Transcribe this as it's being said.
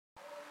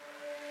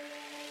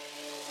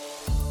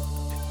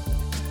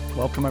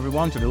Welcome,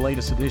 everyone, to the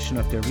latest edition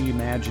of the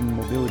Reimagine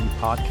Mobility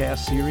podcast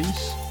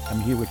series. I'm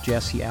here with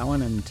Jesse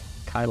Allen and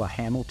Kayla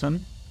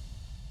Hamilton.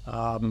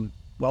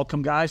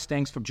 Welcome, guys.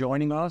 Thanks for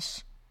joining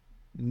us.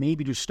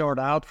 Maybe to start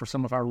out, for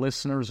some of our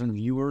listeners and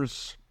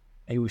viewers,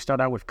 we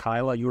start out with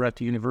Kayla. You're at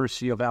the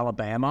University of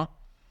Alabama.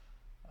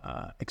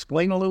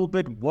 Explain a little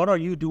bit, what are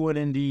you doing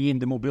in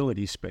the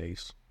mobility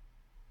space?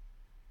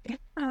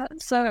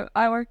 So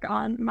I work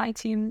on my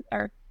team,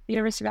 or the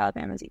University of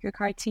Alabama's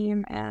EcoCAR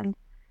team, and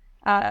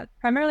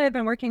primarily I've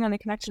been working on the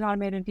connected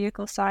automated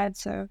vehicle side,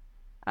 so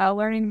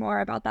learning more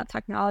about that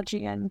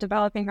technology and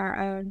developing our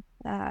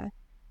own.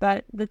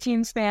 But the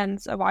team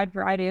spans a wide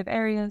variety of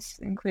areas,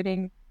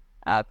 including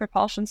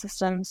propulsion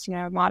systems,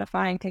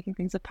 modifying, taking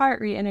things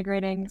apart,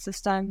 reintegrating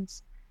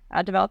systems,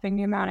 developing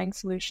new mounting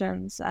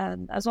solutions,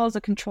 and as well as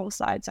the control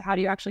side. So how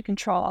do you actually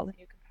control all the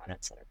new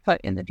components that are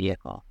put in the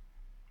vehicle?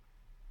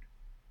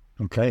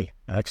 Okay,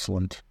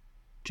 excellent.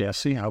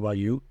 Jesse, how about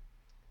you?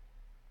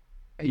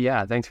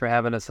 Yeah, thanks for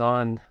having us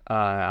on.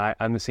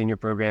 I'm the senior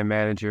program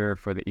manager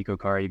for the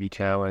EcoCAR EV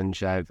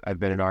Challenge. I've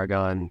been in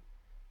Argonne,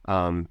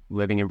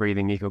 living and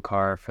breathing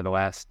EcoCAR for the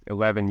last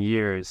 11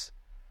 years.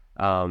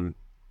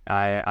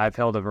 I've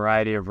held a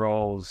variety of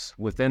roles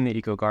within the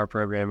EcoCAR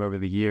program over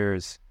the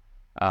years.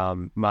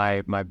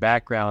 My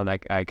background,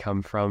 I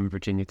come from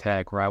Virginia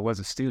Tech, where I was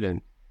a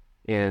student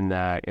in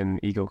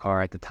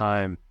EcoCAR at the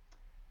time.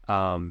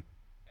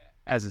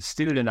 As a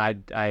student,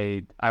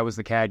 I was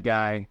the CAD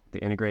guy,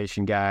 the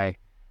integration guy.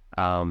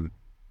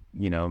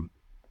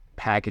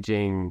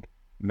 Packaging,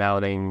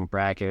 mounting,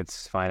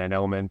 brackets, finite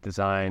element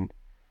design.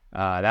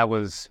 That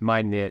was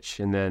my niche.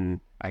 And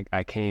then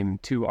I came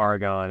to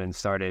Argonne and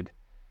started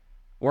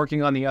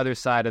working on the other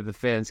side of the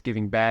fence,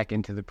 giving back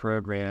into the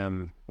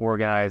program,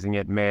 organizing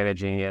it,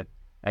 managing it,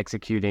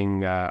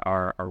 executing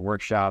our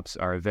workshops,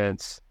 our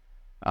events,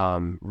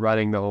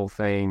 running the whole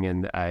thing.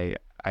 And I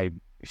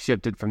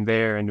shifted from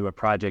there into a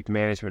project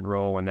management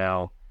role, and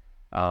now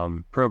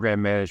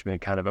program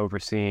management, kind of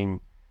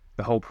overseeing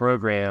the whole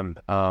program.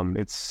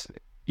 It's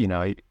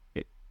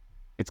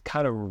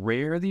kind of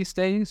rare these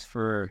days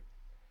to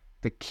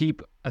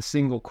keep a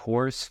single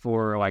course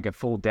for like a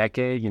full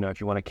decade.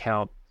 If you want to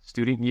count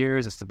student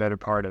years, it's the better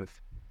part of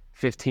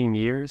 15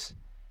 years.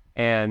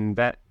 And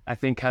that, I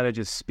think, kind of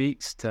just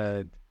speaks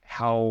to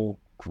how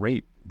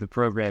great the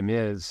program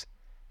is,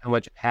 how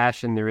much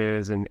passion there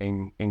is. And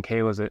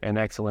Kayla's an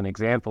excellent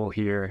example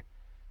here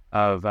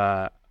of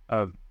the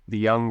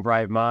young,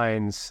 bright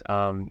minds,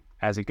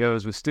 as it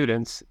goes with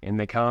students, and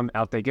they come,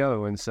 out they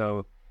go. And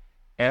so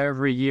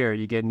every year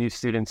you get new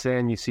students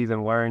in, you see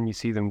them learn, you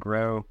see them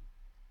grow,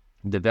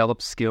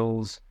 develop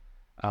skills,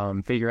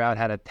 figure out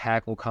how to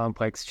tackle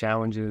complex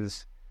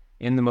challenges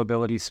in the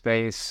mobility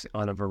space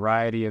on a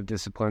variety of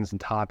disciplines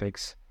and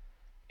topics.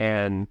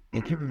 And,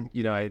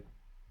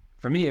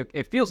 for me,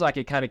 it feels like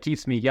it kind of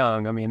keeps me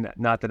young. I mean,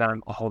 not that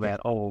I'm all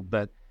that old,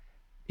 but,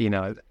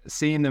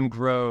 seeing them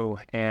grow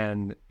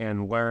and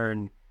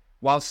learn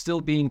while still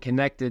being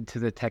connected to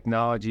the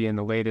technology and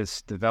the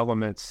latest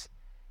developments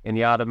in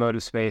the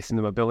automotive space and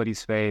the mobility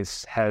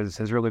space has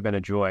really been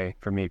a joy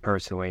for me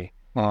personally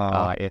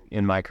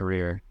in my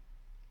career.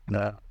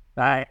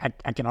 I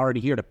can already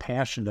hear the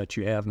passion that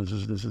you have, and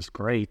this is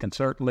great. And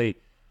certainly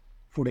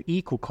for the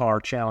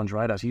EcoCAR challenge,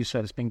 right, as you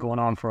said, it's been going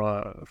on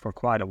for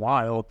quite a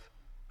while.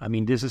 I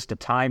mean, this is the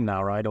time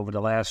now, right? Over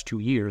the last 2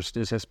 years,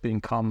 this has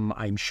become,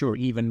 I'm sure,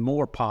 even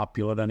more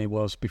popular than it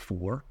was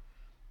before.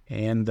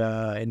 And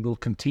will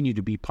continue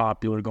to be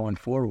popular going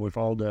forward with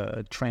all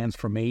the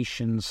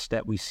transformations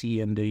that we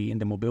see in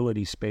the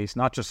mobility space,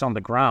 not just on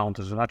the ground,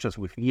 so not just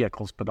with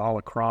vehicles, but all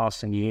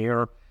across in the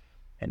air,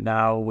 and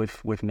now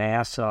with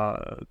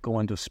NASA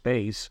going to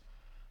space.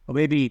 Well,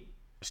 maybe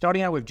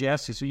starting out with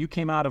Jesse. So you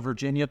came out of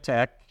Virginia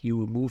Tech,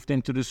 you moved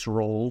into this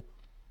role.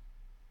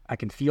 I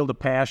can feel the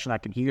passion, I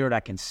can hear it, I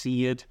can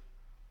see it.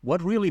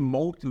 What really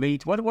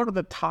motivates, what are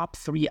the top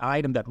 3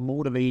 items that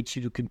motivates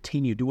you to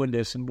continue doing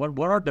this? And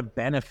what are the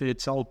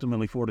benefits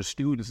ultimately for the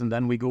students? And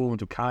then we go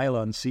into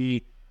Kayla and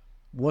see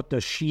what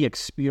does she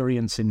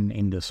experience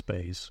in this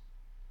space?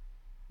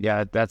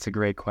 Yeah, that's a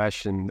great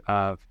question.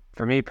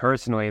 For me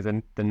personally,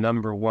 the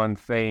number one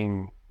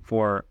thing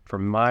for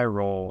my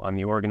role on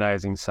the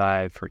organizing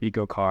side for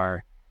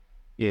EcoCAR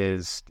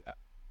is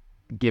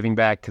giving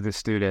back to the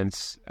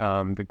students,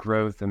 the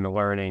growth and the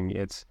learning.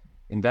 It's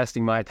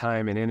investing my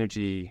time and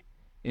energy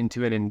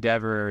into an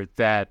endeavor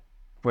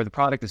where the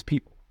product is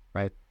people,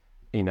 right?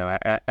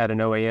 At an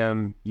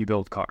OEM, you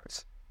build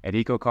cars. At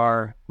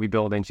EcoCAR, we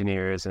build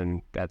engineers,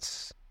 and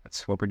that's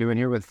what we're doing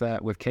here with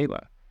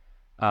Kayla.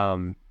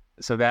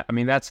 So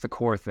that's the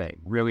core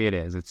thing. Really, it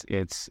is.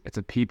 It's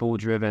a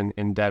people-driven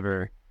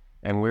endeavor,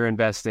 and we're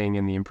investing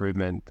in the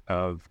improvement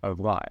of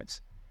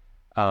lives.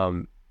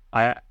 I'm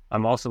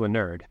also a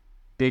nerd,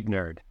 big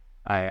nerd.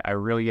 I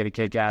really get a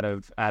kick out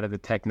of the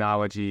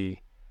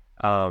technology,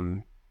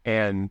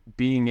 and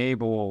being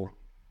able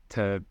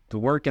to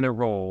work in a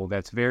role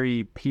that's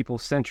very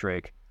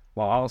people-centric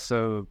while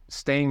also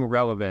staying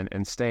relevant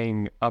and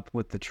staying up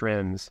with the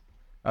trends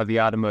of the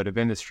automotive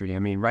industry. I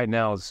mean, right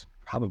now is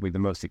probably the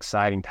most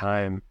exciting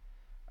time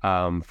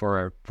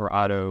for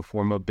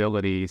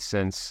mobility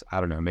since, I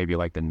don't know, maybe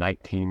like the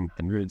 1900s,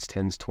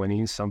 10s,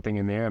 20s, something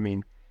in there. I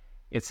mean,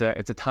 it's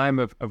a time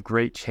of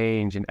great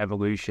change and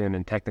evolution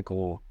and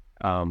technological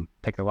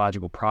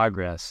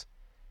progress.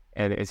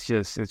 And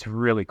it's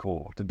really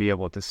cool to be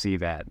able to see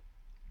that.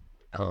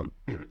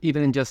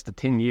 Even in just the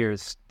 10,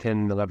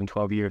 11,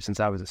 12 years since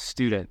I was a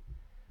student,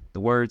 the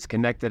words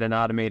connected and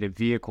automated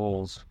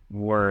vehicles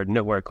were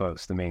nowhere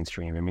close to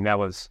mainstream. I mean, that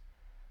was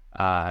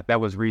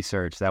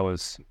research, that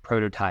was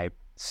prototype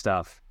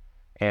stuff.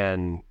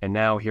 And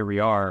now here we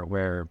are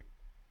where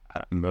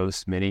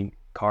many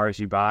cars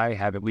you buy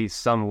have at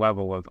least some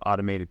level of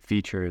automated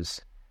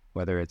features,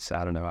 whether it's,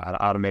 I don't know,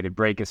 automated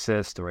brake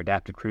assist or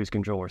adaptive cruise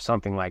control or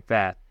something like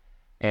that.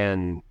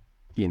 And,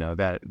 you know,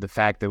 that the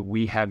fact that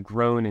we have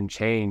grown and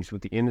changed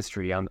with the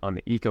industry on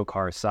the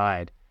EcoCAR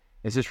side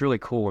is just really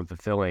cool and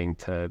fulfilling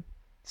to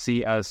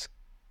see us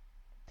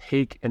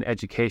take an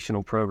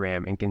educational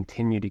program and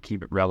continue to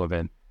keep it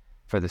relevant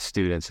for the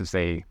students as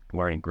they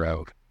learn and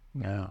grow.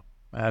 Yeah,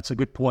 that's a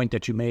good point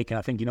that you make. And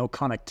I think, you know,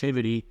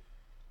 connectivity,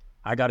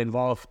 I got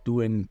involved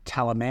doing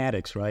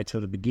telematics, right? So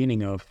the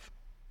beginning of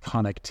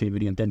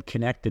connectivity and then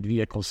connected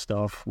vehicle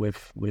stuff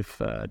with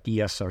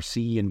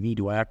DSRC and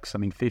V2X, I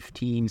mean,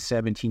 15,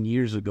 17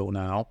 years ago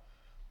now.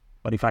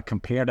 But if I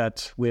compare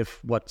that with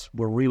what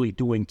we're really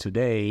doing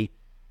today,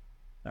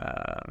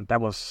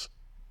 that was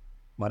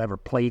whatever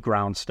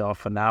playground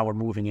stuff, and now we're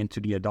moving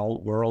into the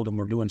adult world and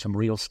we're doing some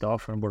real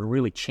stuff and we're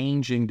really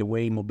changing the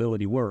way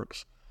mobility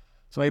works.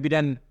 So maybe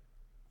then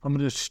from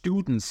the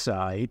student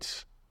side,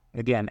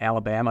 again,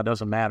 Alabama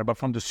doesn't matter, but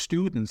from the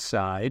student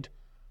side,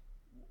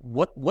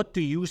 what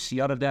do you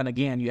see other than,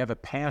 again, you have a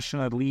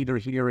passionate leader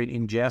here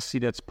in Jesse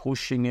that's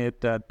pushing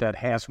it, that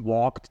has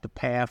walked the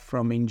path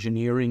from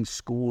engineering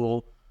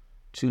school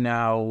to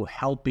now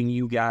helping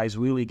you guys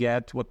really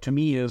get what to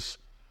me is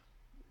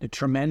the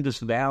tremendous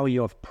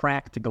value of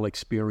practical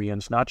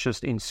experience, not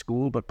just in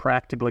school, but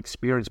practical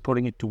experience,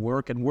 putting it to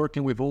work and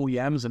working with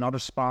OEMs and other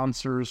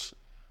sponsors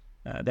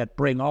that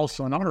bring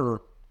also another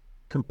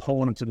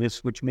component to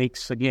this, which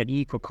makes, again,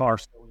 EcoCAR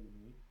so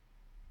unique.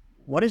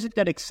 What is it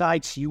that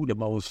excites you the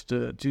most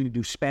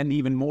to spend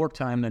even more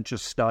time than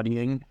just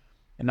studying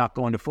and not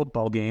going to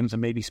football games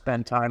and maybe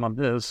spend time on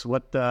this?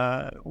 What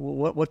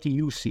do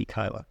you see,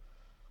 Kayla?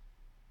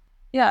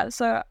 Yeah,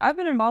 so I've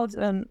been involved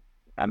in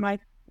my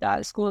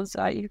school's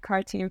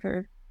EcoCAR team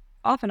for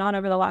off and on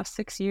over the last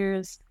 6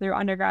 years through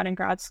undergrad and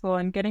grad school,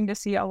 and getting to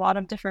see a lot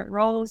of different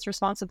roles,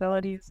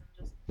 responsibilities,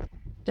 and just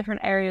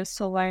different areas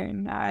to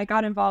learn. I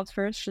got involved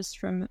first just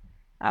from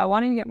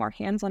wanting to get more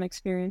hands-on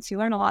experience. You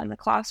learn a lot in the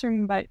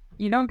classroom, but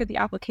you don't get the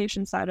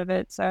application side of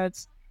it. So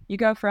you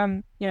go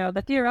from, you know,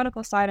 the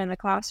theoretical side in the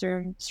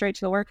classroom straight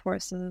to the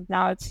workforce, and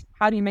now it's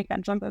how do you make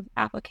that jump of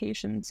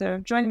application? So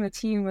joining the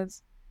team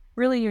was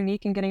really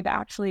unique in getting to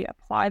actually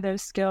apply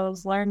those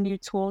skills, learn new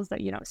tools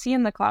that you don't see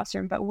in the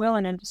classroom, but will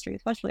in industry,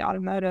 especially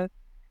automotive.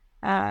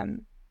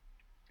 And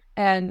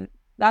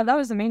that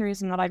was the main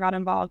reason that I got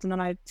involved. And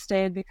then I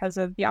stayed because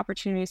of the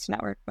opportunities to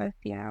network with,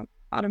 you know,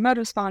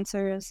 automotive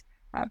sponsors.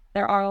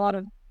 There are a lot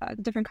of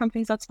different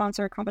companies that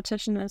sponsor a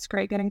competition, and it's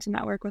great getting to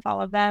network with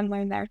all of them,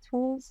 learn their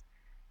tools.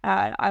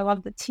 I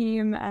love the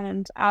team,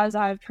 and as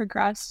I've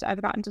progressed,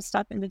 I've gotten to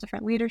step into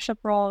different leadership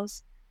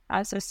roles.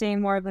 So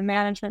seeing more of the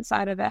management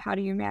side of it, how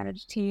do you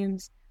manage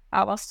teams,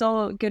 while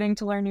still getting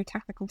to learn new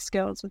technical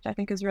skills, which I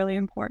think is really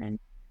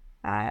important,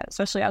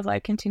 especially as I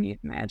continue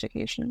my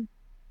education.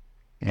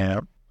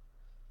 Yeah.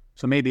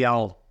 So maybe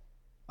I'll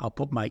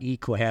put my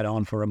eco hat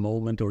on for a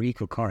moment, or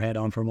EcoCAR hat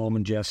on for a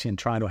moment, Jesse, and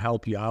try to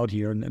help you out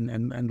here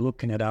and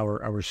looking at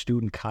our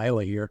student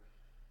Kayla here.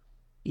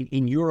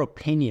 In your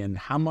opinion,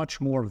 how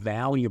much more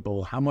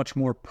valuable, how much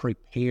more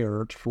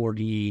prepared for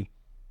the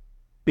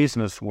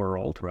business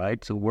world, right,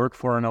 to work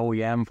for an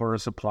OEM, for a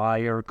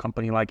supplier, a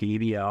company like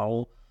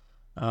EVL,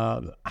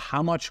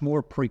 how much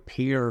more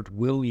prepared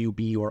will you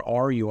be, or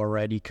are you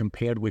already,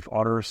 compared with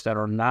others that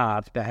are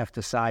not, that have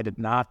decided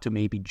not to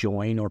maybe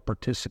join or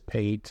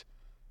participate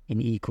in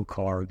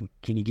EcoCAR?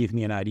 Can you give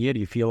me an idea? Do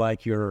you feel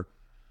like you're,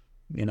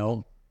 you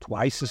know,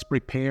 twice as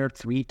prepared,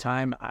 3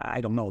 times? I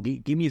don't know.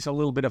 Give me a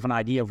little bit of an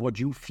idea of what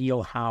you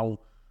feel, how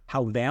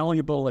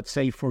valuable, let's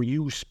say, for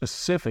you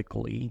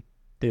specifically,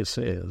 this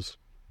is.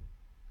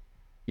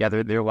 Yeah,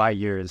 they're light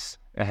years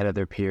ahead of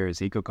their peers.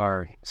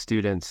 EcoCAR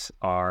students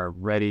are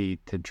ready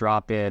to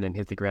drop in and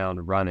hit the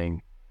ground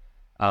running.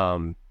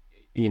 You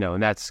know,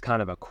 and that's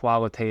kind of a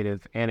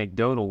qualitative,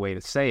 anecdotal way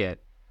to say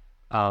it.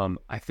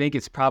 I think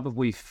it's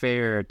probably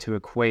fair to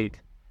equate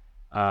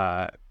 2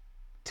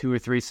 or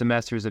 3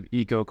 semesters of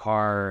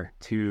EcoCAR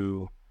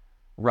to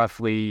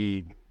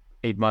roughly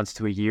 8 months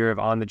to a year of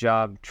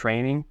on-the-job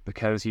training,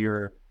 because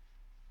you're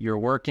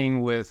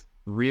working with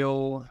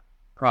real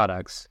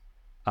products,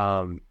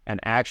 an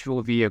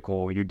actual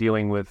vehicle. You're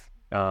dealing with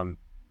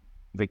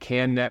the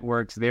CAN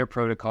networks, their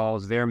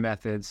protocols, their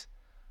methods,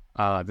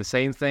 the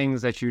same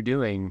things that you're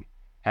doing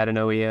at an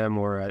OEM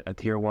or a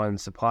tier 1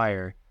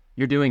 supplier.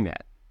 You're doing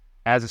that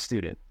as a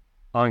student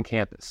on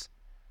campus.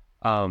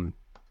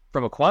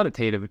 from a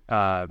quantitative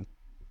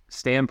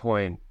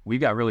standpoint,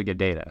 we've got really good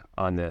data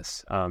on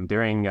this.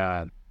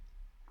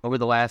 Over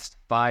the last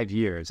 5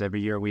 years,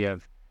 every year we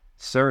have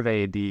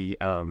surveyed the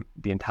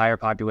entire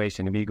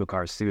population of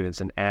EcoCAR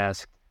students and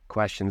asked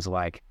questions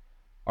like,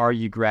 are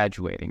you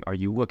graduating? Are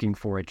you looking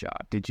for a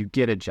job? Did you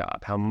get a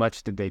job? How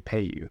much did they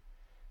pay you?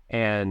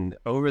 And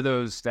over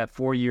that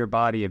 4-year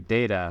body of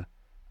data,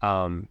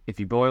 if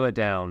you boil it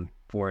down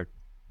for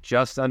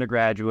just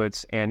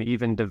undergraduates and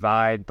even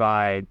divide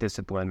by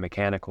discipline,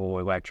 mechanical,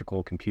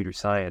 electrical, computer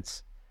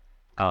science,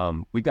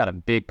 we've got a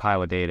big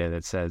pile of data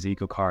that says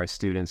EcoCAR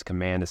students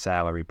command a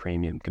salary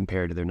premium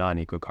compared to their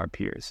non-EcoCAR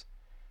peers.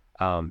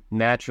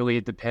 Naturally,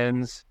 it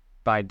depends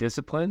by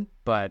discipline,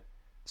 but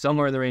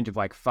somewhere in the range of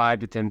like $5,000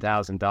 to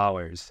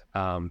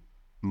 $10,000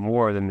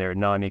 more than their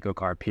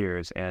non-EcoCAR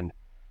peers. And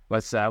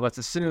let's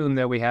assume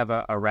that we have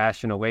a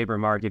rational labor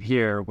market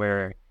here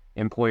where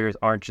employers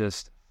aren't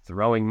just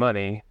throwing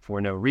money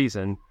for no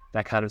reason.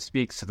 That kind of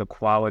speaks to the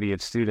quality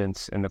of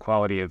students and the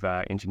quality of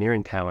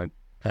engineering talent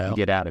you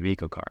get out of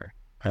EcoCAR.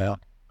 Yeah,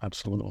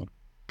 absolutely.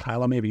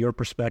 Kayla, maybe your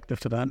perspective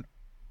to that?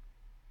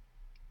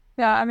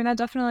 Yeah, I mean, I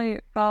definitely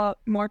felt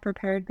more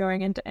prepared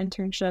going into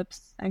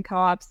internships and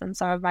co-ops than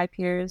some of my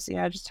peers.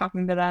 Just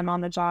talking to them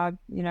on the job,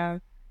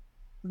 the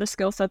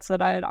skill sets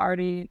that I had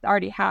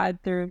already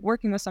had through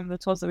working with some of the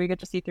tools that we get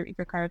to see through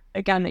EcoCAR,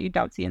 again, that you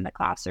don't see in the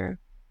classroom.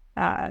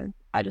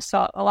 I just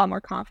felt a lot more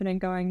confident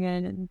going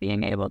in and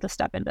being able to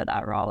step into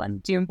that role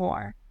and do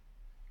more.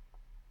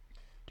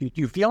 Do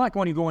you feel like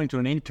when you go into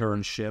an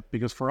internship,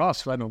 because for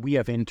us, we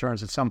have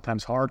interns, it's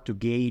sometimes hard to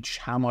gauge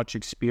how much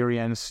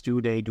experience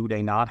do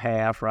they not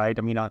have, right?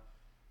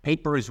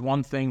 Paper is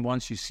one thing.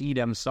 Once you see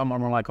them, some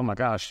are like, oh my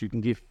gosh, you can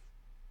give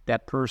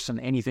that person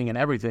anything and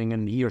everything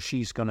and he or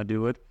she's going to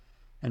do it.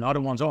 And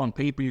other ones, on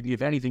paper, you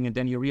give anything and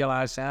then you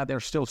realize, they're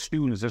still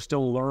students. They're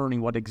still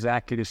learning what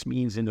exactly this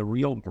means in the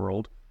real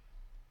world.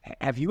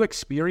 Have you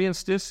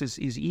experienced this? Is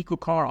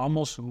EcoCAR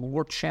almost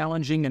more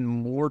challenging and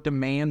more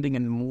demanding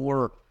and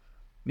more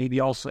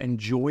maybe also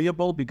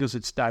enjoyable because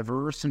it's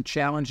diverse and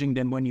challenging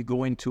than when you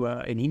go into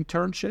an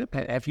internship?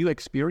 Have you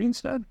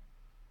experienced that?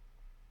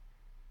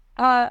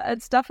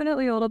 It's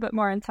definitely a little bit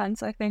more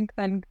intense, I think,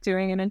 than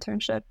doing an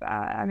internship.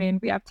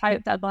 We have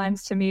tight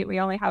deadlines to meet.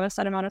 We only have a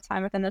set amount of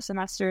time within the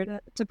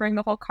semester to bring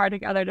the whole CAR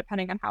together,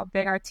 depending on how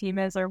big our team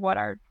is or what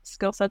our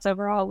skill sets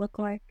overall look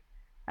like.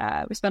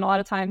 We spend a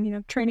lot of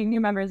time, training new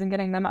members and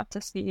getting them up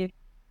to speed.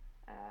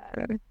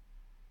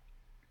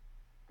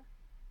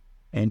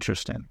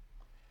 Interesting.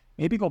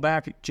 Maybe go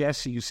back,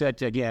 Jesse, you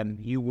said, again,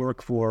 you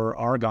work for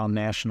Argonne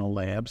National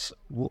Labs.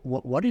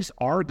 What is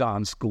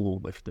Argonne's goal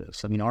with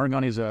this?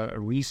 Argonne is a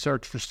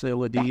research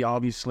facility,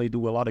 obviously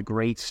do a lot of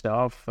great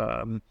stuff,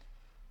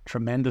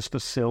 tremendous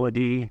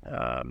facility.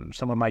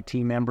 Some of my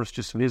team members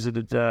just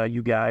visited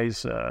you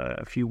guys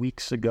a few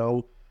weeks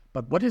ago.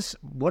 But what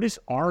is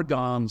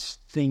Argonne's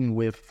thing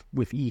with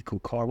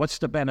EcoCAR? What's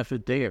the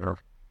benefit there?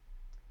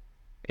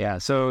 Yeah,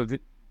 so the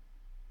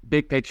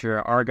big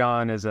picture,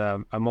 Argonne is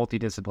a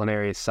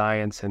multidisciplinary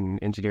science and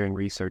engineering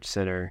research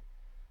center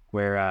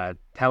where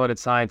talented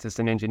scientists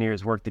and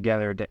engineers work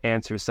together to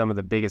answer some of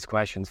the biggest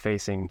questions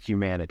facing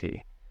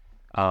humanity.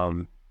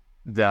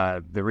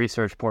 The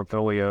research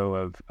portfolio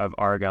of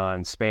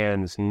Argonne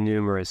spans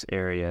numerous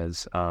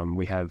areas.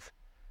 We have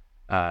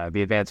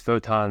the Advanced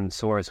Photon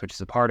Source, which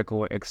is a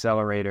particle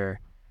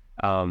accelerator.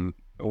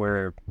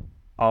 We're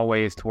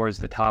always towards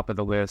the top of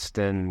the list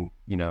and,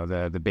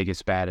 the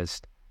biggest,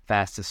 baddest,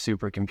 fastest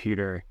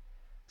supercomputer.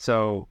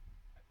 So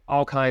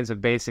all kinds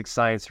of basic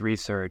science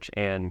research.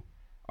 And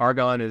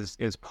Argonne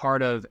is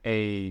part of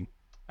a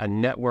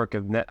network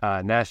of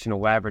national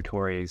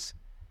laboratories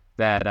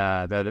that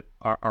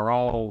are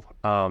all,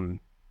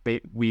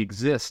 we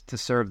exist to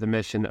serve the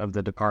mission of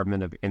the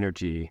Department of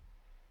Energy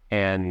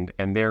and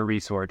their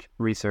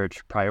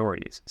research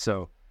priorities.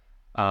 So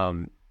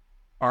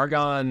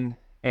Argonne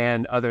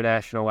and other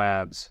national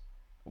labs,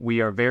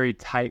 we are very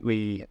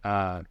tightly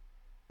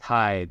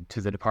tied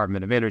to the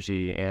Department of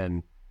Energy,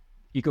 and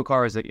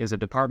EcoCAR is a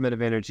Department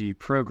of Energy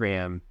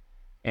program,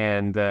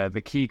 and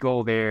the key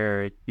goal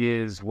there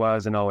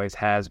was and always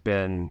has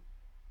been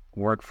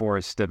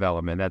workforce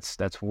development.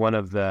 That's one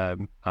of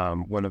the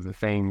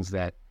things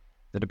that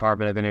the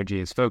Department of Energy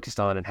is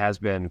focused on and has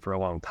been for a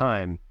long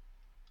time.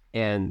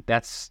 And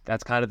that's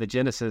kind of the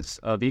genesis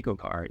of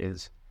EcoCAR,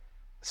 is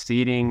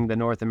seeding the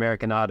North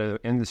American auto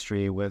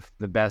industry with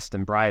the best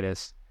and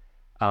brightest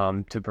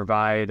to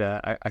provide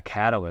a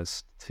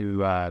catalyst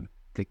to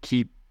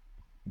keep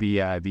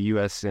the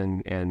U.S.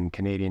 and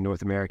Canadian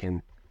North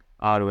American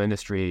auto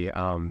industry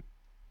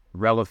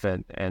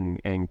relevant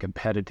and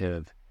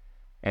competitive.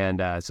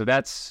 And so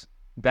that's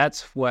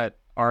what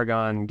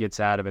Argonne gets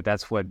out of it.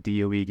 That's what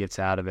DOE gets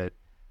out of it.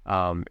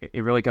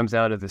 It really comes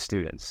down to the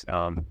students,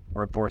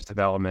 workforce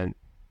development,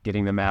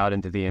 getting them out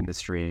into the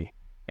industry,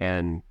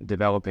 and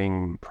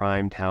developing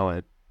prime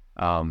talent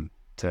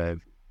to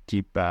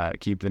keep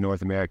the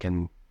North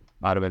American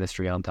auto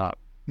industry on top.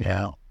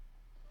 Yeah.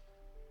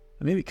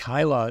 Maybe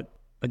Kayla,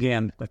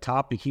 again, the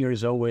topic here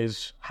is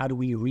always how do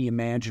we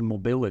reimagine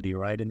mobility,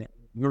 right? And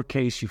in your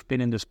case, you've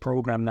been in this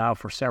program now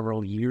for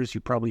several years.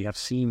 You probably have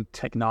seen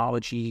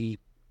technology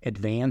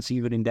advance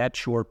even in that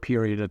short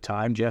period of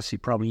time. Jesse,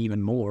 probably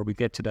even more. We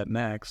get to that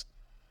next.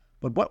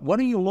 But what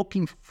are you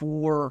looking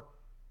for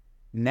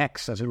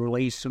next as it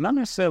relates to not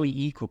necessarily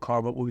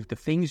EcoCAR, but with the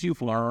things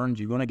you've learned?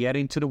 You're going to get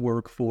into the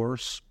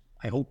workforce.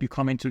 I hope you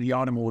come into the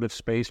automotive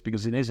space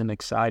because it is an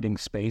exciting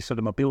space, or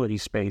the mobility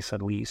space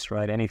at least,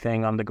 right?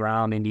 Anything on the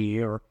ground, in the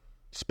air,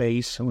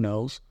 space, who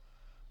knows?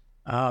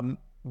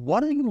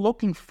 What are you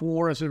looking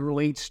for as it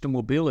relates to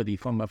mobility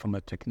from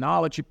a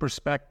technology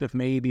perspective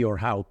maybe, or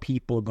how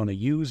people are going to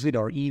use it?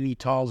 Are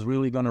eVTOLs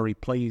really going to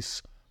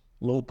replace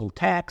local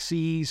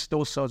taxis,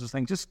 those sorts of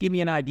things? Just give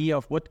me an idea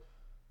of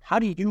how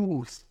do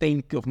you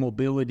think of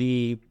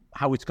mobility,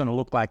 how it's going to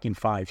look like in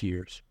 5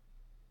 years?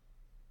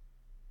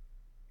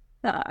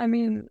 I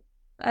mean,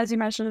 as you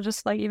mentioned,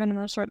 just like even in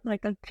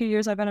the few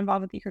years I've been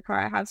involved with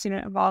EcoCAR, I have seen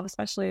it evolve,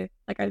 especially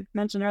like I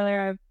mentioned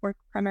earlier, I've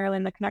worked primarily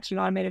in the connected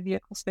automated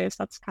vehicle space.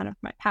 That's kind of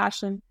my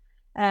passion.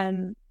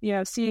 And,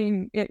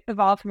 seeing it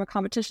evolve from a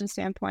competition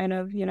standpoint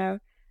of, in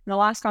the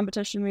last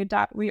competition,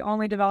 we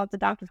only developed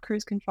adaptive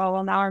cruise control.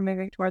 Well, now we're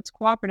moving towards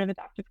cooperative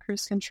adaptive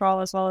cruise control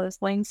as well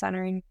as lane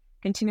centering,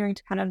 continuing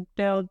to kind of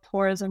build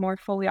towards a more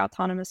fully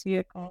autonomous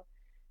vehicle.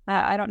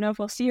 I don't know if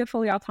we'll see a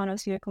fully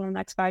autonomous vehicle in the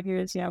next 5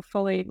 years,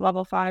 fully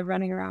level 5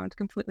 running around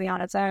completely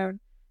on its own.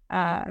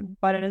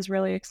 But it is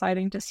really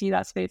exciting to see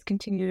that space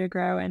continue to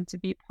grow and to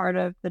be part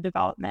of the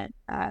development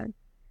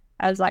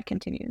as that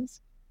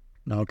continues.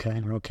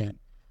 Okay.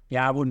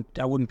 Yeah, I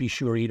wouldn't be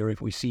sure either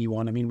if we see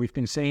one. I mean, we've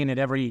been saying it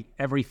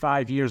every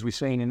 5 years. We're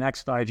saying in the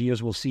next 5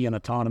 years we'll see an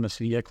autonomous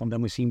vehicle, and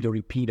then we seem to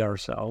repeat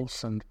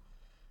ourselves. And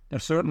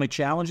there's certainly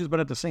challenges, but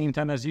at the same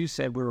time, as you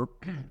said, we're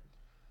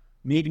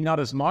maybe not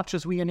as much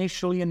as we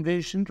initially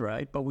envisioned,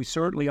 right? But we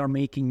certainly are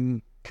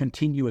making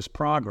continuous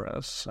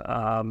progress.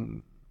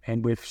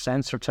 And with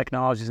sensor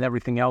technologies and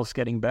everything else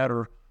getting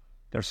better,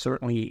 there's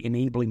certainly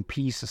enabling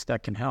pieces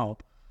that can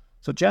help.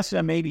 So,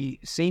 Jessica, maybe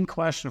same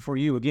question for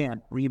you.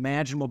 Again,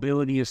 Reimagine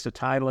Mobility is the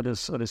title of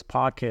this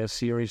podcast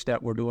series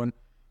that we're doing.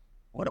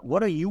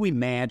 What are you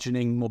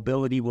imagining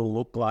mobility will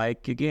look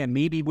like? Again,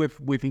 maybe with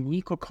an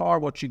EcoCAR,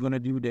 what you're going to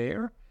do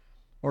there,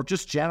 or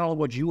just general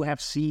what you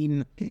have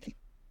seen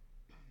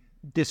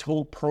this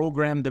whole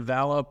program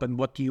develop, and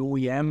what the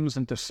OEMs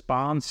and the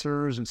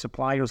sponsors and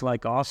suppliers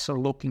like us are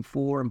looking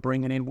for and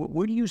bringing in.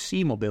 Where do you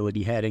see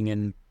mobility heading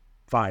in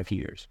 5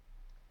 years?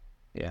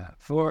 Yeah,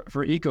 for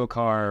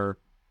EcoCAR,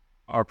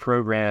 our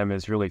program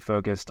is really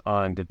focused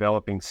on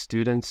developing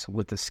students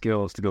with the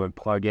skills to go and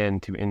plug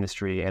into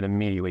industry and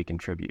immediately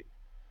contribute.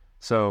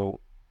 So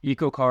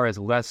EcoCAR is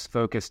less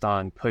focused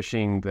on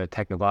pushing the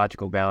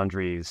technological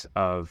boundaries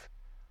of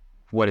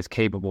what is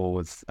capable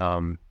with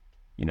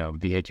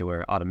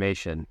vehicular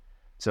automation.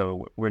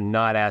 So we're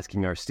not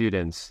asking our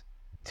students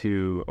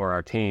or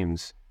our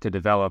teams to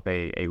develop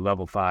a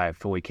level 5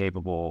 fully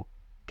capable,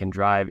 can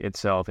drive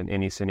itself in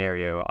any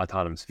scenario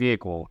autonomous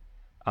vehicle.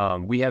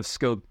 We have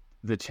scoped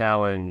the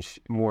challenge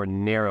more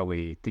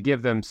narrowly to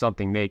give them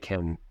something they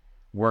can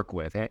work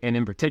with, and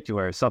in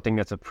particular, something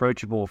that's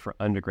approachable for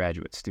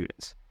undergraduate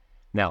students.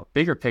 Now,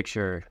 bigger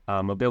picture,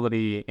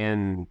 mobility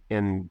in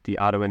the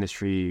auto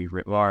industry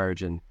writ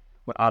large and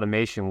what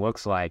automation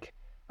looks like,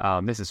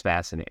 this is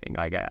fascinating.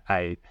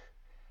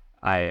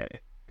 I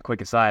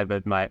quick aside,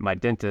 but my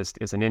dentist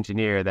is an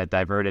engineer that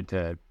diverted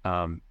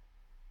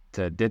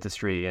to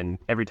dentistry, and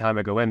every time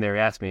I go in there,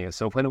 he asks me,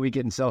 "So when are we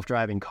getting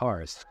self-driving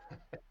cars?"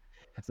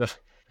 So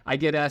I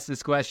get asked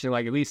this question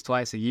like at least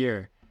twice a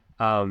year.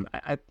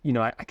 I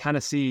kind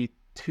of see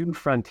two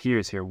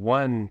frontiers here.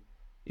 One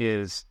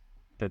is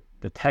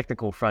the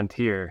technical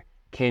frontier.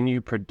 Can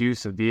you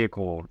produce a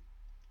vehicle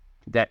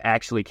that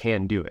actually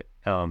can do it?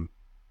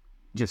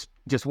 Just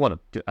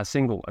a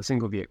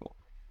single vehicle.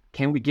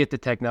 Can we get the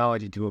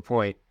technology to a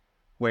point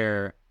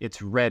where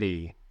it's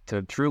ready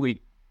to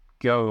truly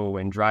go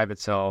and drive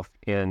itself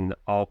in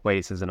all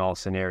places and all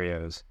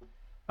scenarios?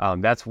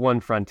 That's one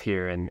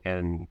frontier,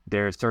 and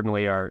there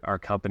certainly are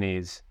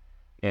companies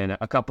in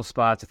a couple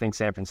spots. I think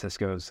San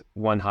Francisco's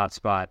one hot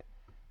spot.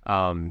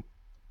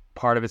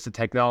 Part of it's the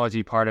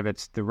technology, part of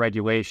it's the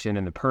regulation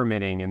and the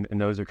permitting,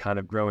 and those are kind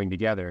of growing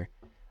together.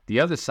 The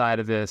other side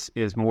of this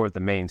is more of the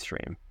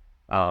mainstream.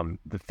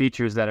 The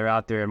features that are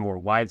out there are more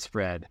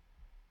widespread.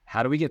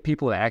 How do we get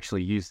people to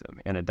actually use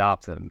them and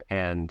adopt them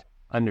and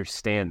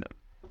understand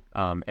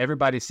them?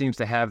 Everybody seems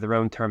to have their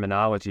own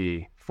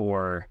terminology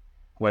for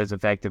what is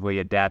effectively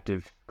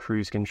adaptive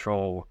cruise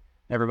control.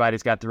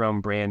 Everybody's got their own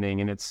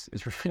branding, and it's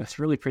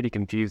really pretty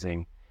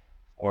confusing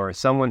for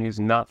someone who's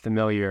not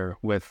familiar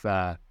with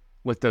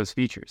those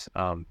features.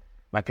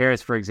 My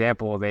parents, for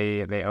example,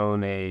 they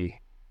own a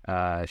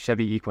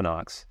Chevy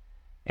Equinox,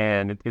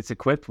 and it's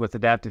equipped with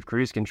adaptive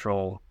cruise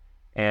control.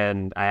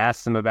 And I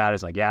asked them about it.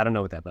 It's like, yeah, I don't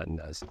know what that button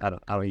does. I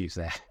don't use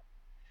that.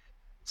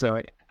 So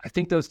I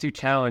think those two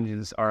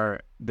challenges are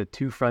the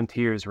two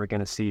frontiers we're going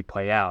to see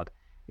play out,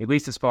 at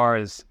least as far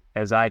as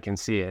I can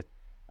see it.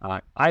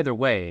 Either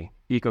way,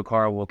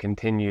 EcoCAR will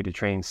continue to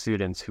train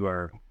students who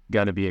are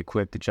going to be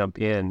equipped to jump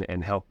in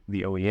and help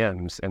the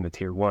OEMs and the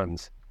tier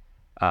ones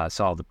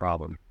solve the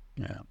problem.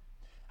 Yeah.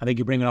 I think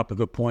you're bringing up a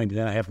good point. And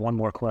then I have one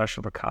more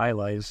question for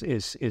Kayla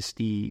is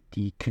the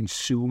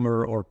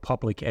consumer or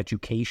public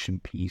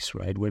education piece,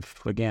 right?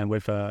 With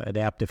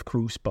adaptive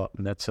cruise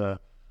button. That's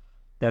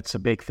a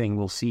big thing.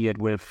 We'll see it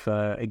with,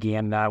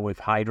 again, now with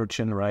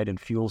hydrogen, right? And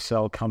fuel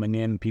cell coming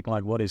in. People are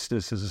like, what is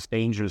this? This is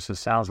dangerous. It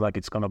sounds like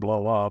it's going to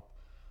blow up.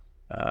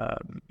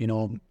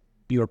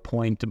 Your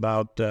point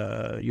about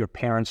your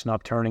parents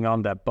not turning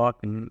on that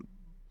button.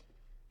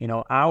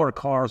 Our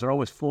cars are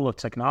always full of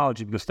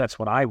technology because that's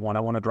what I want.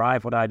 I want to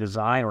drive what I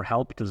design or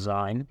help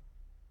design.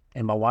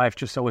 And my wife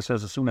just always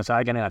says, as soon as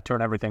I get in, I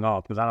turn everything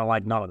off because I don't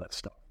like none of that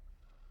stuff.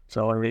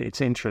 So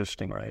it's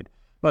interesting, right?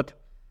 But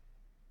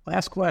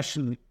last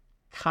question,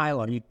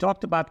 Kayla, you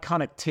talked about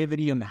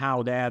connectivity and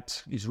how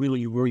that is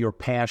really where your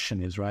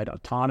passion is, right?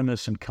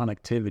 Autonomous and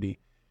connectivity.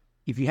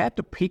 If you had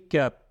to pick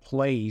a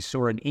place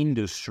or an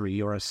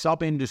industry or a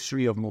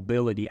sub-industry of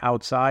mobility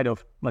outside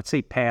of, let's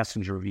say,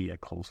 passenger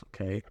vehicles,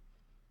 okay?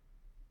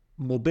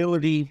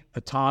 Mobility,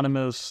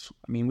 autonomous,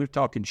 we're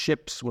talking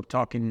ships, we're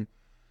talking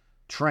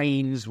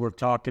trains, we're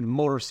talking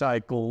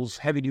motorcycles,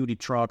 heavy-duty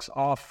trucks,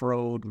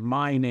 off-road,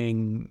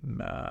 mining,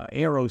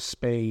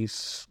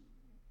 aerospace,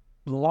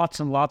 lots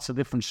and lots of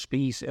different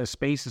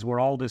spaces where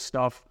all this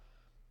stuff,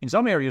 in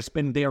some areas,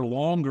 been there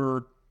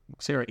longer.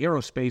 Say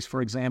aerospace,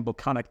 for example,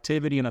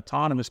 connectivity and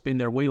autonomous been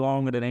there way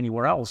longer than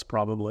anywhere else,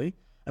 probably,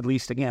 at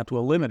least, again, to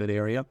a limited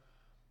area.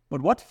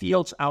 But what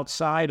fields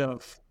outside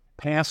of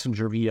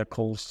passenger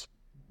vehicles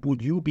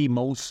would you be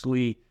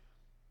mostly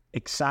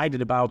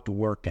excited about to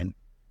work in?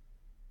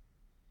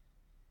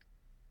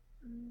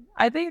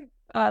 I think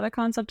the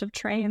concept of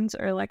trains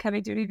or like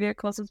heavy duty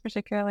vehicles is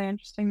particularly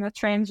interesting with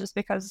trains just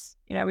because,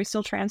 we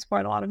still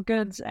transport a lot of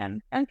goods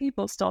and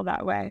people still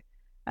that way.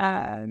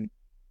 And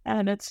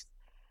it's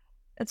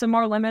a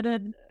more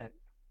limited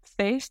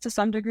space to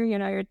some degree.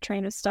 Your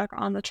train is stuck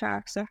on the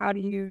track. So how do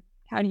you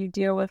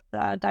deal with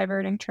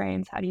diverting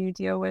trains? How do you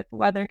deal with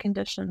weather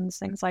conditions,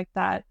 things like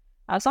that?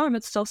 Some of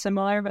it's still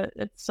similar, but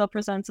it still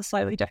presents a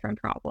slightly different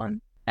problem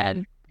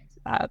and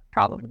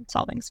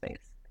problem-solving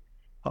space.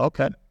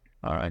 Okay.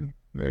 All right.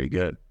 Very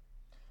good.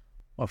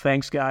 Well,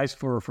 thanks, guys,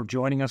 for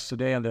joining us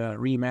today on the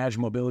Reimagine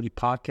Mobility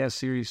podcast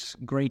series.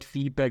 Great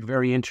feedback.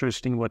 Very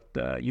interesting what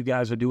you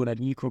guys are doing at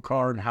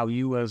EcoCAR and how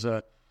you as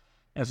a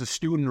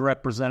student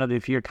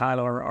representative here,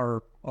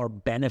 Kayla, are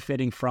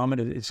benefiting from it.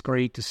 It's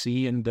great to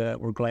see, and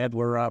we're glad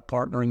we're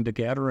partnering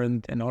together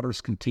and others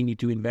continue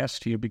to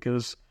invest here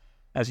because,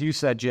 as you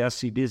said,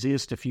 Jesse, this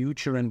is the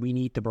future, and we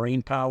need the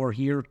brain power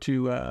here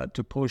to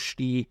push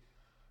the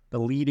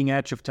leading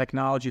edge of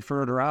technology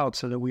further out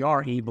so that we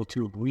are able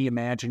to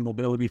reimagine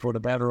mobility for the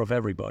better of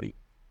everybody.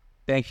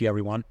 Thank you,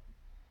 everyone.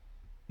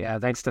 Yeah,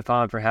 thanks,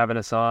 Stefan, for having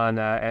us on,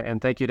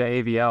 and thank you to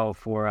AVL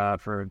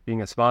for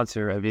being a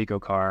sponsor of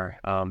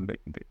EcoCAR.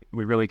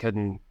 We really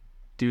couldn't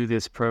do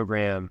this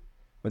program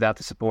without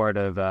the support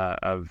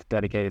of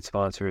dedicated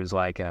sponsors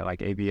like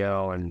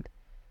AVL and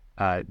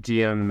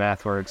GM,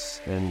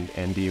 MathWorks,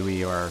 and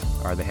DOE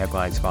are the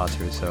headline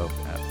sponsors, so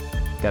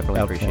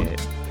definitely appreciate it.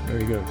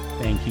 Very good.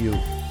 Thank you.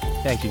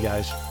 Thank you,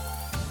 guys.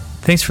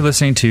 Thanks for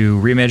listening to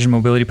Reimagine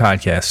Mobility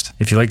Podcast.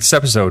 If you like this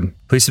episode,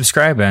 please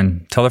subscribe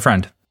and tell a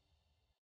friend.